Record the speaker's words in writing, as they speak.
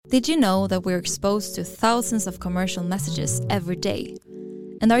Did you know that we're exposed to thousands of commercial messages every day?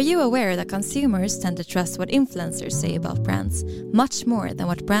 And are you aware that consumers tend to trust what influencers say about brands much more than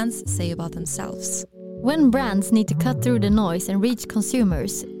what brands say about themselves? When brands need to cut through the noise and reach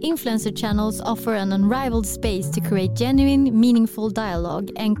consumers, influencer channels offer an unrivaled space to create genuine, meaningful dialogue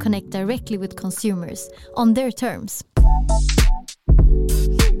and connect directly with consumers on their terms.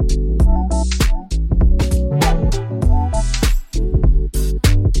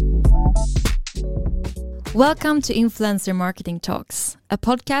 Welcome to Influencer Marketing Talks, a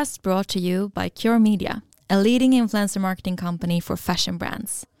podcast brought to you by Cure Media, a leading influencer marketing company for fashion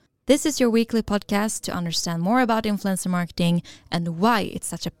brands. This is your weekly podcast to understand more about influencer marketing and why it's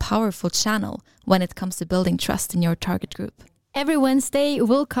such a powerful channel when it comes to building trust in your target group. Every Wednesday,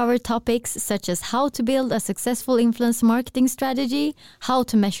 we'll cover topics such as how to build a successful influencer marketing strategy, how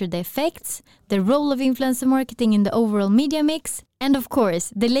to measure the effects, the role of influencer marketing in the overall media mix, and of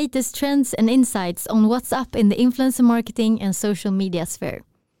course, the latest trends and insights on what's up in the influencer marketing and social media sphere.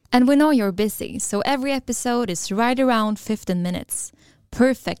 And we know you're busy, so every episode is right around 15 minutes.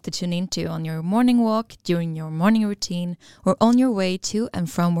 Perfect to tune into on your morning walk, during your morning routine, or on your way to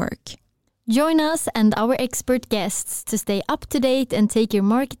and from work. Join us and our expert guests to stay up to date and take your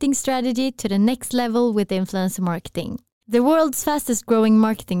marketing strategy to the next level with influencer marketing, the world's fastest growing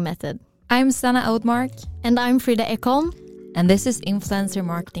marketing method. I'm Sanna Oudmark. And I'm Frida Ekholm. And this is Influencer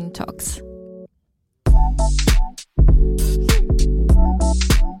Marketing Talks.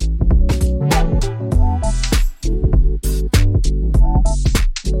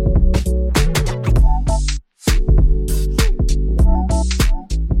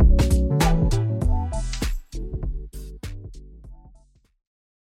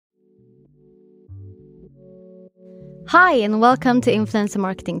 Hi, and welcome to Influencer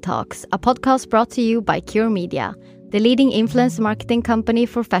Marketing Talks, a podcast brought to you by Cure Media, the leading influencer marketing company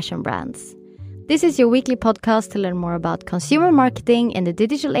for fashion brands. This is your weekly podcast to learn more about consumer marketing in the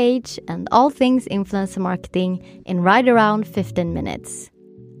digital age and all things influencer marketing in right around 15 minutes.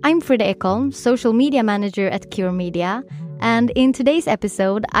 I'm Frida Ekholm, social media manager at Cure Media, and in today's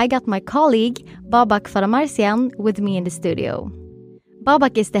episode, I got my colleague Babak Faramarzian with me in the studio.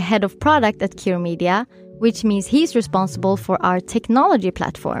 Babak is the head of product at Cure Media, which means he's responsible for our technology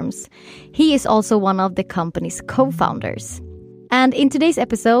platforms. He is also one of the company's co-founders. And in today's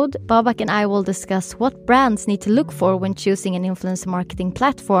episode, Babak and I will discuss what brands need to look for when choosing an influencer marketing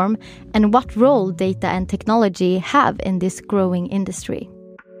platform and what role data and technology have in this growing industry.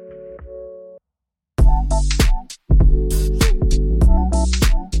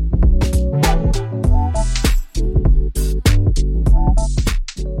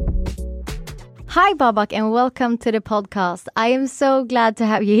 Hi, Babak, and welcome to the podcast. I am so glad to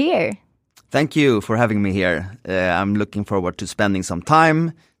have you here. Thank you for having me here. I'm looking forward to spending some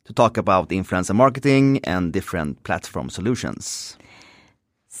time to talk about influencer marketing and different platform solutions.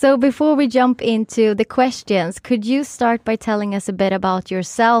 So before we jump into the questions, could you start by telling us a bit about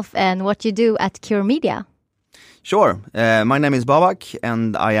yourself and what you do at Cure Media? Sure. My name is Babak,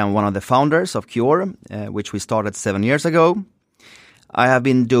 and I am one of the founders of Cure, which we started 7 years ago. I have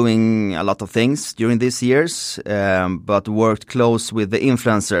been doing a lot of things during these years, but worked close with the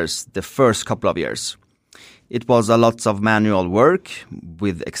influencers the first couple of years. It was a lot of manual work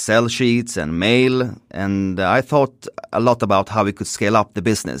with Excel sheets and mail, and I thought a lot about how we could scale up the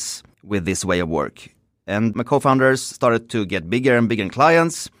business with this way of work. And my co-founders started to get bigger and bigger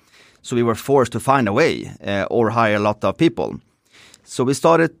clients, so we were forced to find a way or hire a lot of people. So we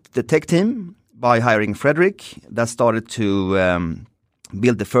started the tech team by hiring Fredrik, that started to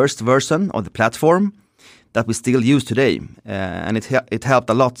build the first version of the platform that we still use today. And it helped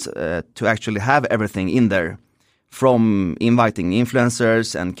a lot to actually have everything in there, from inviting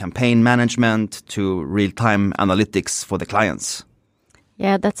influencers and campaign management to real-time analytics for the clients.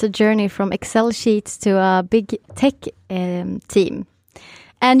 Yeah, that's a journey from Excel sheets to a big tech team.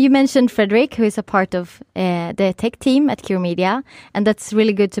 And you mentioned Fredrik, who is a part of the tech team at Cure Media. And that's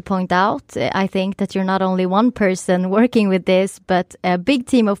really good to point out. I think that you're not only one person working with this, but a big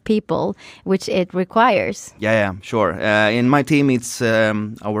team of people, which it requires. Yeah, sure. In my team, it's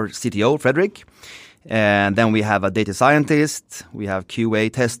our CTO, Fredrik. And then we have a data scientist, we have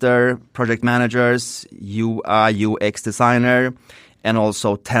QA tester, project managers, UI, UX designer, and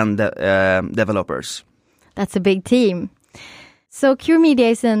also 10 developers. That's a big team. So Cure Media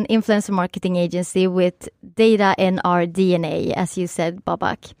is an influencer marketing agency with data in our DNA, as you said,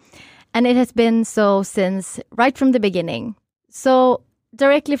 Babak. And it has been so since right from the beginning. So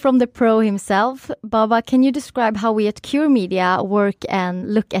directly from the pro himself, Babak, can you describe how we at Cure Media work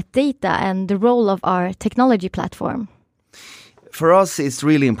and look at data and the role of our technology platform? For us, it's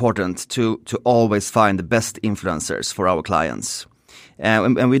really important to always find the best influencers for our clients.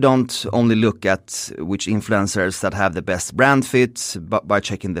 And we don't only look at which influencers that have the best brand fit by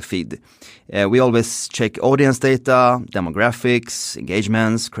checking the feed. We always check audience data, demographics,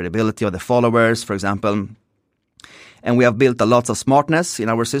 engagements, credibility of the followers, for example. And we have built a lot of smartness in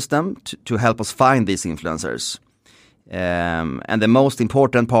our system to help us find these influencers. And the most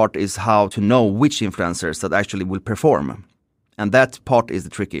important part is how to know which influencers that actually will perform. And that part is the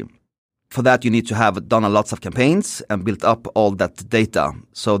tricky. For that, you need to have done a lot of campaigns and built up all that data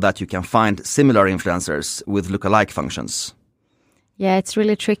so that you can find similar influencers with lookalike functions. Yeah, it's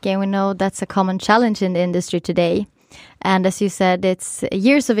really tricky, and we know that's a common challenge in the industry today. And as you said, it's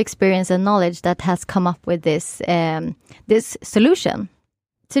years of experience and knowledge that has come up with this solution.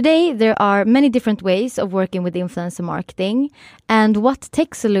 Today, there are many different ways of working with influencer marketing, and what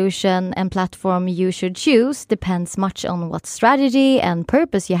tech solution and platform you should choose depends much on what strategy and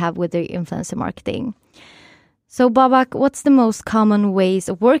purpose you have with the influencer marketing. So, Babak, what's the most common ways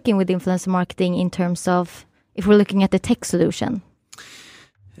of working with influencer marketing in terms of, if we're looking at the tech solution?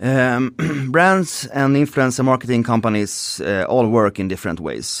 Brands and influencer marketing companies all work in different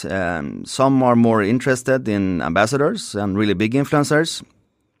ways. Some are more interested in ambassadors and really big influencers.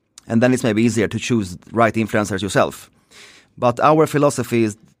 And then it's maybe easier to choose the right influencers yourself. But our philosophy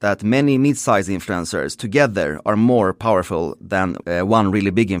is that many mid-sized influencers together are more powerful than one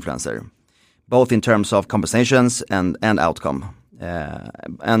really big influencer, both in terms of compensations and outcome.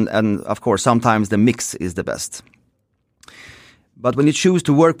 And of course, sometimes the mix is the best. But when you choose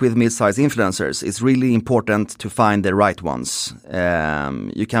to work with mid-sized influencers, it's really important to find the right ones.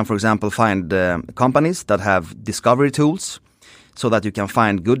 You can, for example, find companies that have discovery tools, so that you can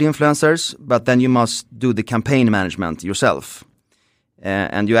find good influencers, but then you must do the campaign management yourself.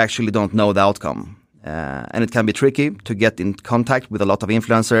 And you actually don't know the outcome. And it can be tricky to get in contact with a lot of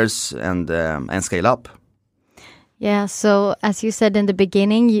influencers and scale up. Yeah, so as you said in the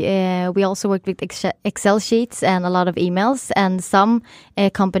beginning, we also work with Excel sheets and a lot of emails, and some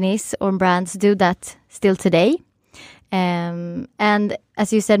companies or brands do that still today. And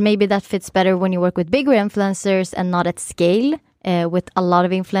as you said, maybe that fits better when you work with bigger influencers and not at scale. With a lot of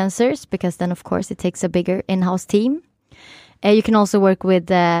influencers, because then of course it takes a bigger in-house team. You can also work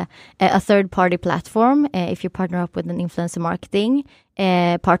with a third-party platform if you partner up with an influencer marketing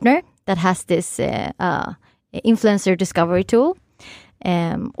partner that has this influencer discovery tool.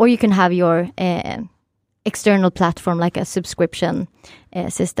 Or you can have your external platform like a subscription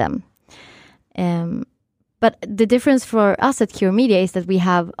system. But the difference for us at Cure Media is that we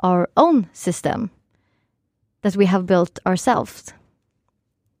have our own system that we have built ourselves.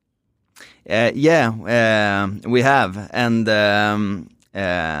 We have, and the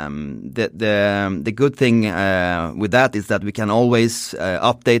good thing with that is that we can always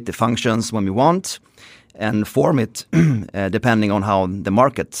update the functions when we want and form it depending on how the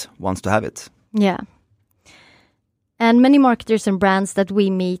market wants to have it. Yeah. And many marketers and brands that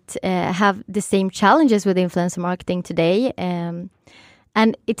we meet have the same challenges with influencer marketing today.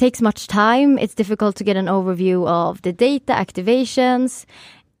 And it takes much time. It's difficult to get an overview of the data activations.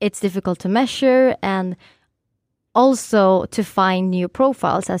 It's difficult to measure and also to find new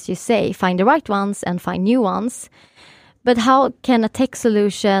profiles, as you say, find the right ones and find new ones. But how can a tech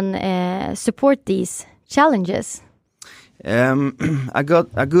solution support these challenges? A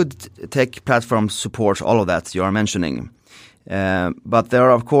good tech platform supports all of that you are mentioning. But there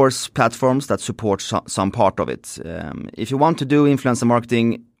are, of course, platforms that support some part of it. If you want to do influencer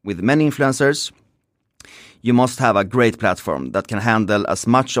marketing with many influencers, you must have a great platform that can handle as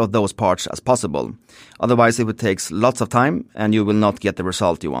much of those parts as possible. Otherwise, it would take lots of time and you will not get the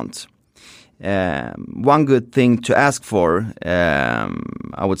result you want. One good thing to ask for,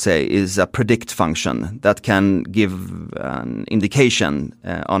 I would say, is a predict function that can give an indication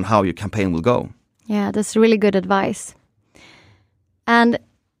on how your campaign will go. Yeah, that's really good advice. And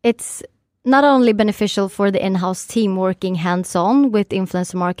it's not only beneficial for the in-house team working hands-on with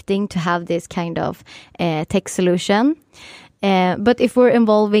influencer marketing to have this kind of tech solution, but if we're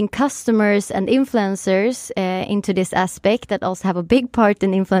involving customers and influencers into this aspect that also have a big part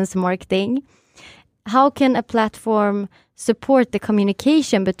in influencer marketing, how can a platform support the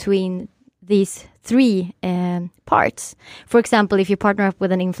communication between these three parts? For example, if you partner up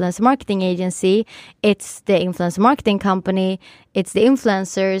with an influencer marketing agency, it's the influencer marketing company, it's the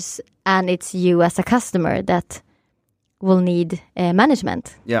influencers, and it's you as a customer that will need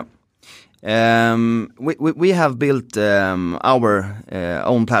management. Yeah. We have built our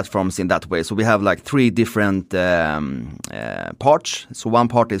own platforms in that way. So we have like three different parts. So one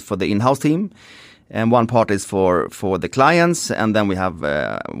part is for the in-house team. And one part is for the clients, and then we have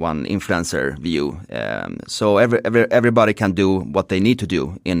one influencer view. So everybody can do what they need to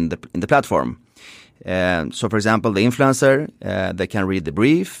do in the platform. So, for example, the influencer, they can read the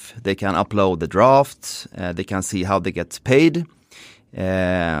brief, they can upload the draft, they can see how they get paid.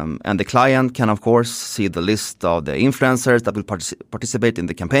 And the client can, of course, see the list of the influencers that will participate in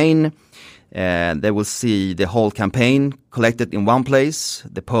the campaign. They will see the whole campaign collected in one place,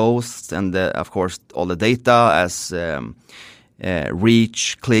 the posts, and of course all the data as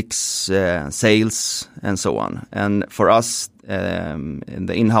reach, clicks, sales, and so on. And for us in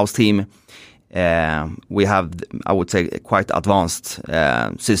the in-house team, we have, I would say, a quite advanced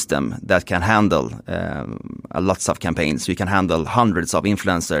system that can handle lots of campaigns. We can handle hundreds of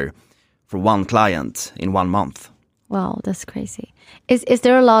influencers for one client in 1 month. Wow, that's crazy. Is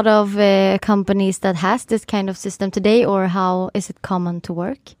there a lot of companies that has this kind of system today, or how is it common to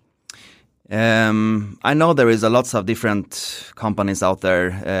work? I know there is lots of different companies out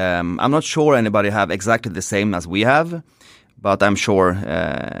there. I'm not sure anybody have exactly the same as we have, but I'm sure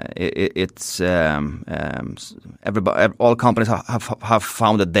it's everybody. All companies have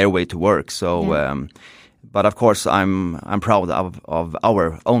found their way to work. So. Yeah. But of course, I'm proud of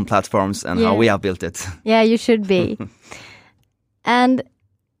our own platforms and how we have built it. Yeah, you should be. And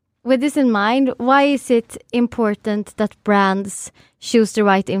with this in mind, why is it important that brands choose the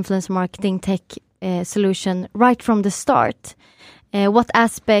right influencer marketing tech solution right from the start? What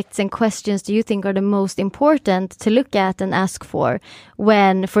aspects and questions do you think are the most important to look at and ask for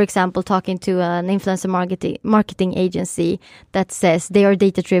when, for example, talking to an influencer marketing agency that says they are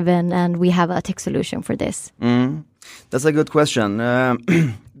data-driven and we have a tech solution for this? That's a good question.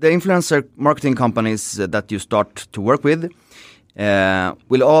 The influencer marketing companies that you start to work with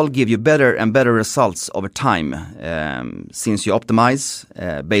will all give you better and better results over time since you optimize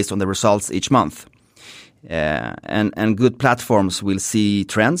based on the results each month. And good platforms will see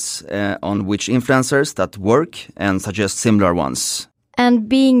trends on which influencers that work and suggest similar ones. And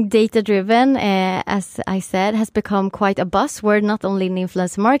being data-driven, as I said, has become quite a buzzword, not only in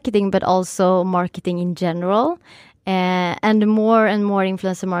influencer marketing, but also marketing in general. And more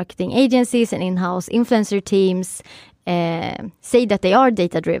influencer marketing agencies and in-house influencer teams say that they are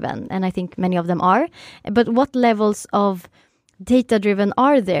data-driven, and I think many of them are. But what levels of data-driven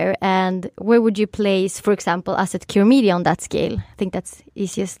are there, and where would you place, for example, us at Cure Media on that scale? I think that's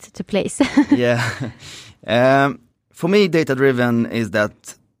easiest to place. Yeah. For me, data-driven is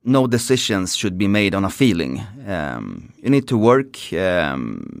that no decisions should be made on a feeling. You need to work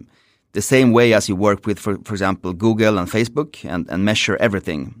the same way as you work with, for example, Google and Facebook, and measure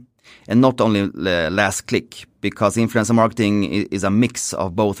everything. And not only last click, because influencer marketing is a mix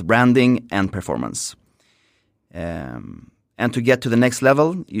of both branding and performance. And to get to the next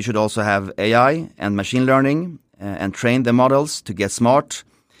level, you should also have AI and machine learning and train the models to get smart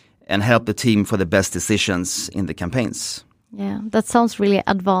and help the team for the best decisions in the campaigns. Yeah, that sounds really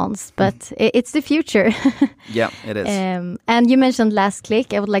advanced, but it's the future. Yeah, it is. And you mentioned Last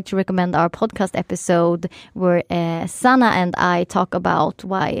Click. I would like to recommend our podcast episode where Sana and I talk about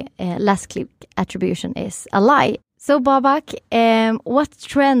why Last Click attribution is a lie. So Babak, what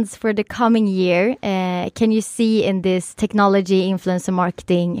trends for the coming year can you see in this technology influencer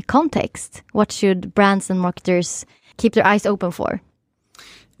marketing context? What should brands and marketers keep their eyes open for?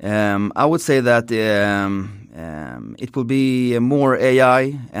 I would say that it will be more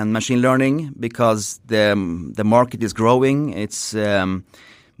AI and machine learning because the market is growing. It's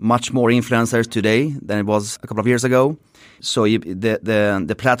much more influencers today than it was a couple of years ago. So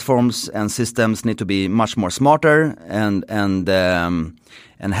the platforms and systems need to be much more smarter and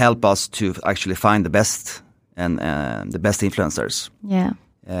help us to actually find the best and the best influencers. Yeah.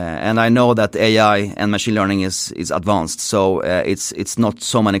 And I know that AI and machine learning is advanced, so it's not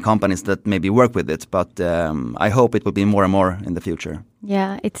so many companies that maybe work with it, but I hope it will be more and more in the future.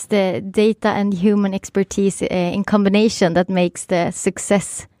 Yeah, it's the data and human expertise in combination that makes the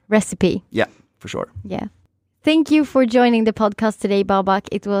success recipe. Yeah, for sure. Yeah. Thank you for joining the podcast today, Babak.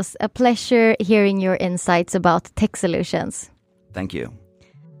 It was a pleasure hearing your insights about tech solutions. Thank you.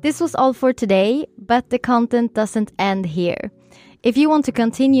 This was all for today, but the content doesn't end here. If you want to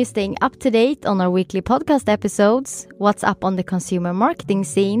continue staying up to date on our weekly podcast episodes, what's up on the consumer marketing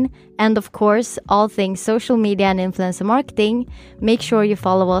scene, and of course, all things social media and influencer marketing, make sure you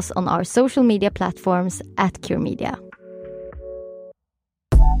follow us on our social media platforms at Cure Media.